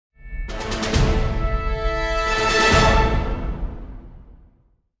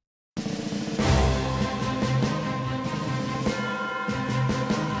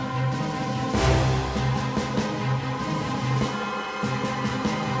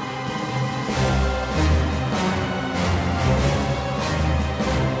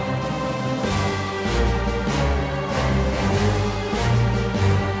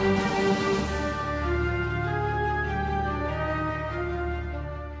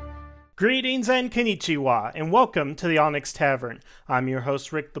Greetings and konnichiwa, and welcome to the Onyx Tavern. I'm your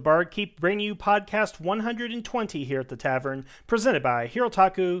host, Rick the Bard. Keep bringing you podcast 120 here at the Tavern, presented by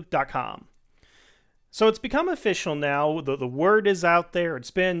Hirotaku.com. So it's become official now. The word is out there. It's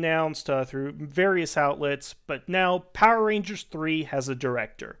been announced through various outlets, but now Power Rangers 3 has a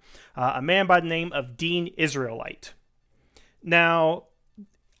director, a man by the name of Dean Israelite. Now,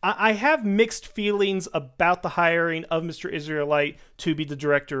 I have mixed feelings about the hiring of Mr. Israelite to be the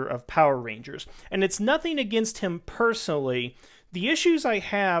director of Power Rangers, and it's nothing against him personally. The issues I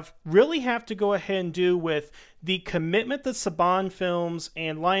have really have to go ahead and do with the commitment that Saban Films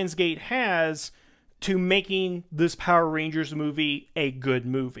and Lionsgate has to making this Power Rangers movie a good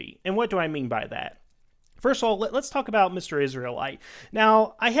movie. And what do I mean by that? First of all, let's talk about Mr. Israelite.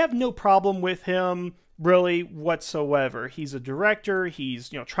 Now, I have no problem with him really whatsoever. He's a director. He's,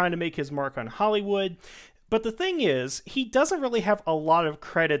 trying to make his mark on Hollywood. But the thing is, he doesn't really have a lot of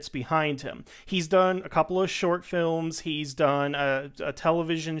credits behind him. He's done a couple of short films, he's done a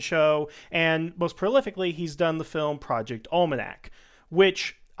television show, and most prolifically, he's done the film Project Almanac,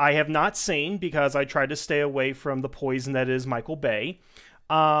 which I have not seen because I tried to stay away from the poison that is Michael Bay.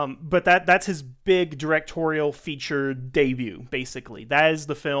 But that's his big directorial feature debut, basically. That is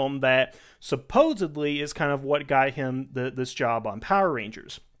the film that supposedly is kind of what got him this job on Power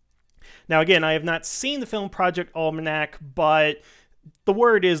Rangers. Now, again, I have not seen the film Project Almanac, but the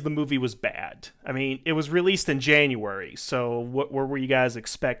word is the movie was bad. I mean, it was released in January, so what were you guys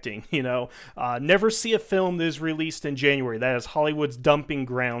expecting? Never see a film that is released in January. That is Hollywood's dumping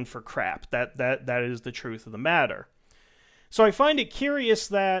ground for crap. That is the truth of the matter. So I find it curious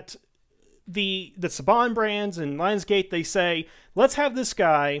that the Saban Brands and Lionsgate, they say, let's have this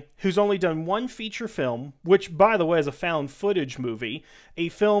guy who's only done one feature film, which, by the way, is a found footage movie, a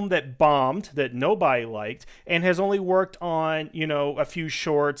film that bombed, that nobody liked, and has only worked on, a few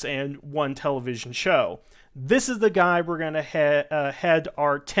shorts and one television show. This is the guy we're going to head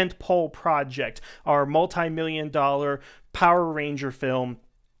our tentpole project, our multi-million-dollar Power Ranger film,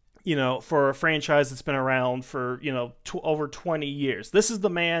 for a franchise that's been around for, over 20 years. This is the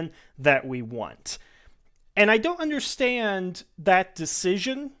man that we want. And I don't understand that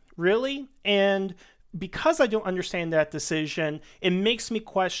decision, really. And because I don't understand that decision, it makes me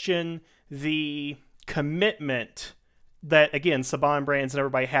question the commitment that, again, Saban Brands and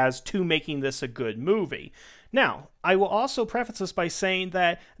everybody has to making this a good movie. Now, I will also preface this by saying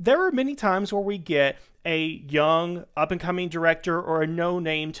that there are many times where we get a young, up-and-coming director or a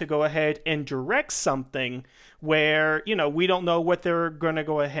no-name to go ahead and direct something where, we don't know what they're going to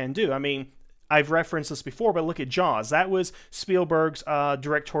go ahead and do. I mean, I've referenced this before, but look at Jaws. That was Spielberg's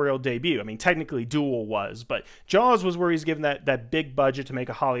directorial debut. I mean, technically Duel was, but Jaws was where he's given that big budget to make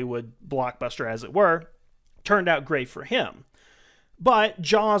a Hollywood blockbuster, as it were. Turned out great for him. But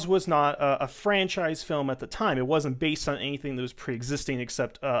Jaws was not a franchise film at the time. It wasn't based on anything that was pre-existing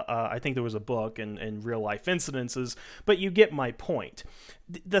except, I think there was a book and real-life incidences. But you get my point.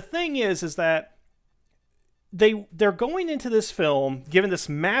 The thing is that they're going into this film, giving this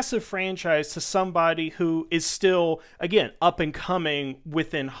massive franchise to somebody who is still, again, up-and-coming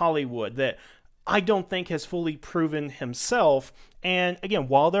within Hollywood, that I don't think has fully proven himself. And again,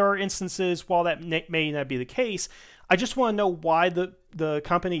 while there are instances, while that may not be the case, I just want to know why the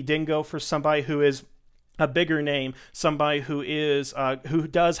company didn't go for somebody who is a bigger name, somebody who is who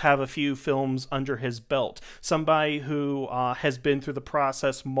does have a few films under his belt, somebody who has been through the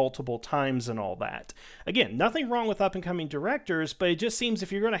process multiple times and all that. Again, nothing wrong with up-and-coming directors, but it just seems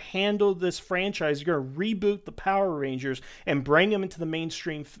if you're going to handle this franchise, you're going to reboot the Power Rangers and bring them into the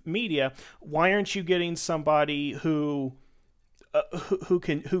mainstream media, why aren't you getting somebody who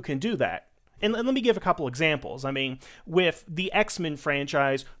can do that? And let me give a couple examples. I mean, with the X-Men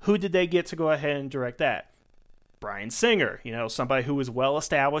franchise, who did they get to go ahead and direct that? Bryan Singer, somebody who was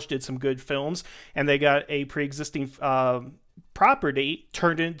well-established, did some good films, and they got a pre-existing property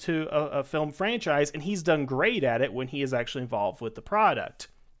turned into a film franchise, and he's done great at it when he is actually involved with the product.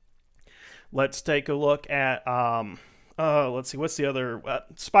 Let's take a look at, let's see, what's the other,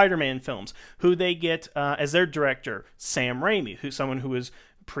 Spider-Man films. Who they get as their director? Sam Raimi, someone who is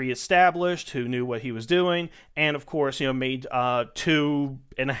pre-established, who knew what he was doing, and of course, made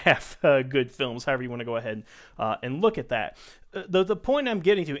 2.5 good films, however you want to go ahead and look at that. The point I'm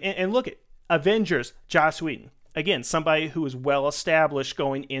getting to, and look at Avengers, Joss Whedon. Again, somebody who is well-established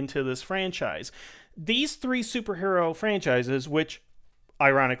going into this franchise. These three superhero franchises, which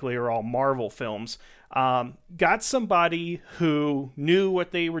ironically are all Marvel films, got somebody who knew what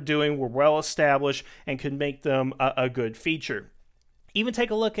they were doing, were well-established, and could make them a good feature. Even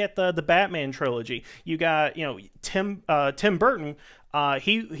take a look at the Batman trilogy. You got, Tim Burton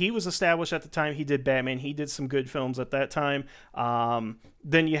He was established at the time he did Batman. He did some good films at that time.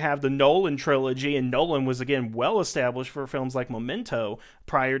 Then you have the Nolan trilogy, and Nolan was, again, well established for films like Memento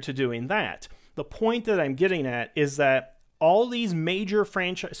prior to doing that. The point that I'm getting at is that all these major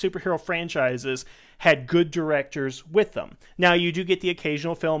superhero franchises had good directors with them. Now, you do get the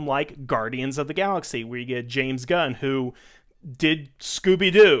occasional film like Guardians of the Galaxy, where you get James Gunn, who did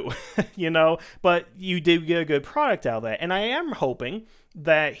Scooby-Doo, but you did get a good product out of that. And I am hoping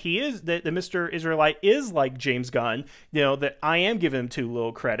that that Mr. Israelite is like James Gunn, that I am giving him too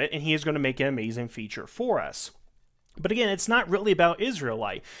little credit, and he is going to make an amazing feature for us. But again, it's not really about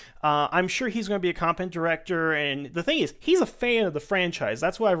Israelite. I'm sure he's going to be a competent director, and the thing is, he's a fan of the franchise.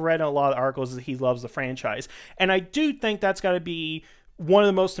 That's what I've read in a lot of articles, is that he loves the franchise. And I do think that's got to be one of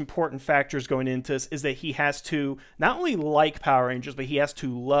the most important factors going into this, is that he has to not only like Power Rangers, but he has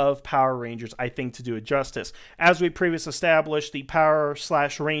to love Power Rangers, I think, to do it justice. As we previously established, the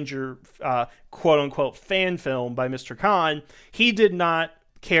Power/Ranger quote-unquote fan film by Mr. Khan, he did not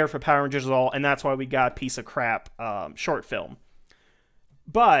care for Power Rangers at all, and that's why we got a piece of crap short film.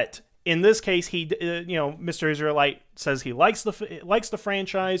 But in this case, Mr. Israelite says he likes the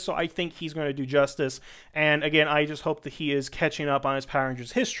franchise, so I think he's going to do justice. And again, I just hope that he is catching up on his Power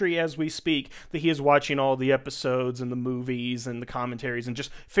Rangers history as we speak, that he is watching all the episodes and the movies and the commentaries and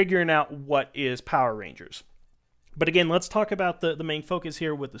just figuring out what is Power Rangers. But again, let's talk about the main focus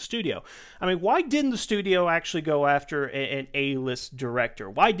here with the studio. I mean, why didn't the studio actually go after an A-list director?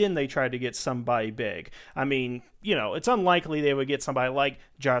 Why didn't they try to get somebody big? I mean, it's unlikely they would get somebody like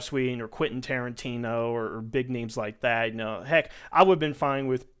Joss Whedon or Quentin Tarantino or big names like that. Heck, I would have been fine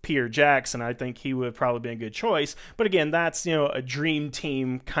with Peter Jackson. I think he would have probably been a good choice. But again, that's, a dream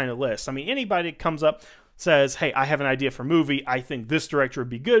team kind of list. I mean, anybody that comes up, says, hey, I have an idea for a movie, I think this director would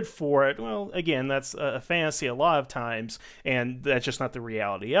be good for it. Well, again, that's a fantasy a lot of times, and that's just not the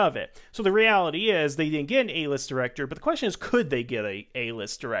reality of it. So the reality is they didn't get an A-list director, but the question is, could they get a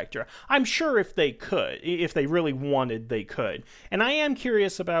A-list director? I'm sure if they could, if they really wanted, they could. And I am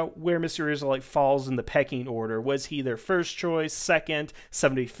curious about where Mr. Israelite falls in the pecking order. Was he their first choice, second,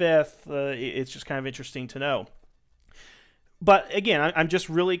 75th? It's just kind of interesting to know. But again, I'm just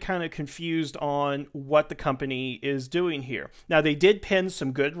really kind of confused on what the company is doing here. Now, they did pin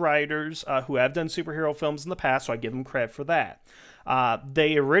some good writers who have done superhero films in the past, so I give them credit for that.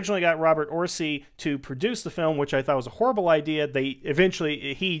 They originally got Robert Orci to produce the film, which I thought was a horrible idea. He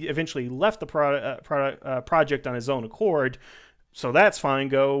eventually left the project on his own accord. So that's fine.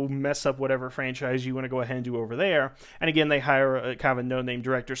 Go mess up whatever franchise you want to go ahead and do over there. And again, they hire a kind of a no-name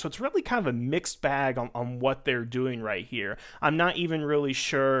director. So it's really kind of a mixed bag on what they're doing right here. I'm not even really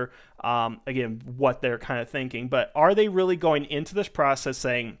sure, again, what they're kind of thinking. But are they really going into this process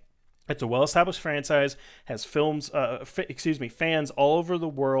saying, it's a well-established franchise, has fans all over the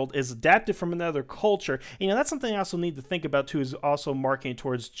world, is adapted from another culture. That's something I also need to think about, too, is also marketing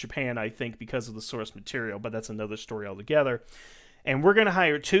towards Japan, I think, because of the source material. But that's another story altogether. And we're going to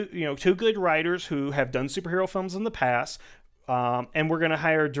hire two good writers who have done superhero films in the past, and we're going to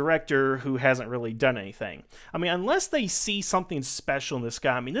hire a director who hasn't really done anything. I mean, unless they see something special in this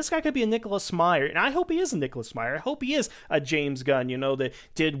guy. I mean, this guy could be a Nicholas Meyer, and I hope he is a Nicholas Meyer. I hope he is a James Gunn, that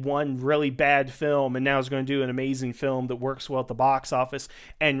did one really bad film and now is going to do an amazing film that works well at the box office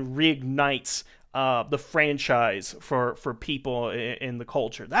and reignites the franchise for people in the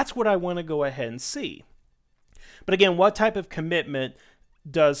culture. That's what I want to go ahead and see. But again, what type of commitment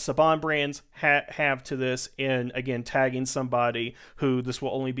does Saban Brands have to this in, again, tagging somebody who this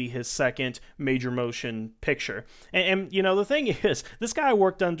will only be his second major motion picture? And the thing is, this guy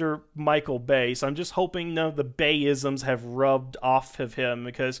worked under Michael Bay, so I'm just hoping the Bay-isms have rubbed off of him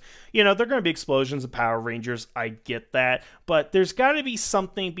because, there are going to be explosions of Power Rangers. I get that. But there's got to be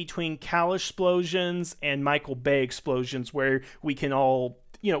something between Kalish explosions and Michael Bay explosions where we can all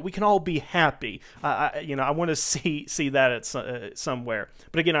be happy. I want to see that at somewhere.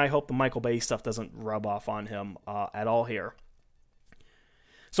 But again, I hope the Michael Bay stuff doesn't rub off on him at all here.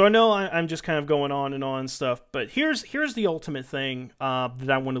 So I know I'm just kind of going on and on and stuff, but here's the ultimate thing that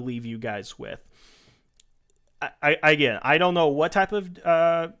I want to leave you guys with. I don't know what type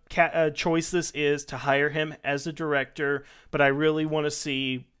of choice this is to hire him as a director, but I really want to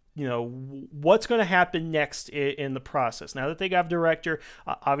see what's going to happen next in the process. Now that they got a director,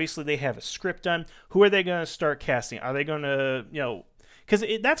 obviously they have a script done. Who are they going to start casting? Are they going to, because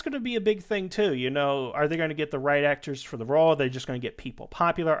that's going to be a big thing too. Are they going to get the right actors for the role? Are they just going to get people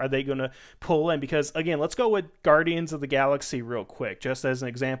popular? Are they going to pull in? Because again, let's go with Guardians of the Galaxy real quick, just as an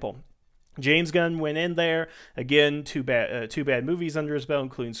example. James Gunn went in there again. Two bad movies under his belt,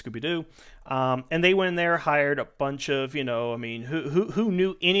 including Scooby-Doo, and they went in there, hired a bunch of, I mean, who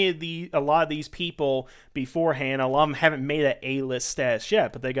knew a lot of these people beforehand. A lot of them haven't made an A-list status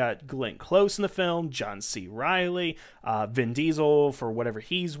yet, but they got Glenn Close in the film, John C. Reilly, Vin Diesel for whatever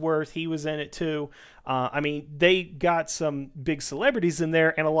he's worth. He was in it too. I mean, they got some big celebrities in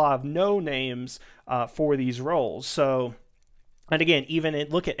there and a lot of no names for these roles. So. And again,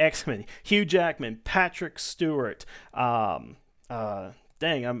 look at X-Men, Hugh Jackman, Patrick Stewart, Ian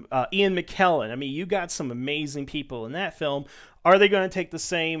McKellen. I mean, you got some amazing people in that film. Are they going to take the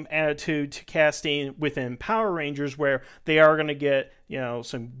same attitude to casting within Power Rangers, where they are going to get,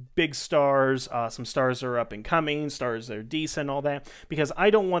 some big stars, some stars that are up and coming, stars that are decent, all that? Because I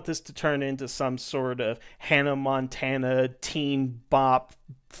don't want this to turn into some sort of Hannah Montana teen bop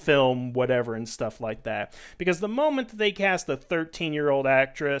film, whatever, and stuff like that. Because the moment that they cast a 13-year-old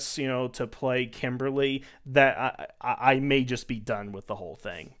actress, to play Kimberly, that I may just be done with the whole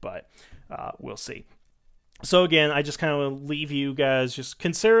thing. But we'll see. So again, I just kind of leave you guys, just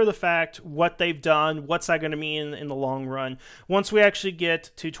consider the fact what they've done, what's that going to mean in the long run. Once we actually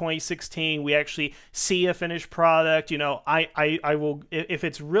get to 2016, we actually see a finished product. I will, if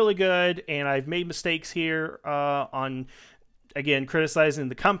it's really good and I've made mistakes here on, again, criticizing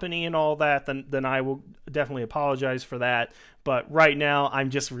the company and all that, then I will definitely apologize for that. But right now,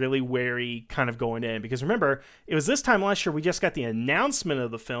 I'm just really wary kind of going in. Because remember, it was this time last year we just got the announcement of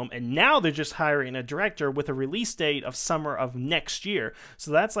the film, and now they're just hiring a director with a release date of summer of next year.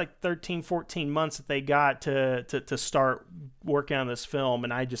 So that's like 13, 14 months that they got to start working on this film,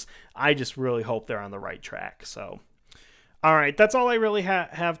 and I just really hope they're on the right track. So, all right, that's all I really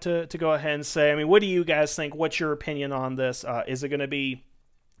have to go ahead and say. I mean, what do you guys think? What's your opinion on this? Is it going to be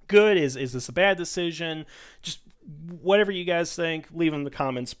good? Is this a bad decision? Just whatever you guys think, leave in the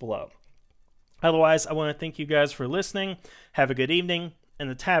comments below. Otherwise, I want to thank you guys for listening. Have a good evening, and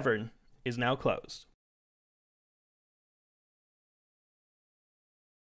the tavern is now closed.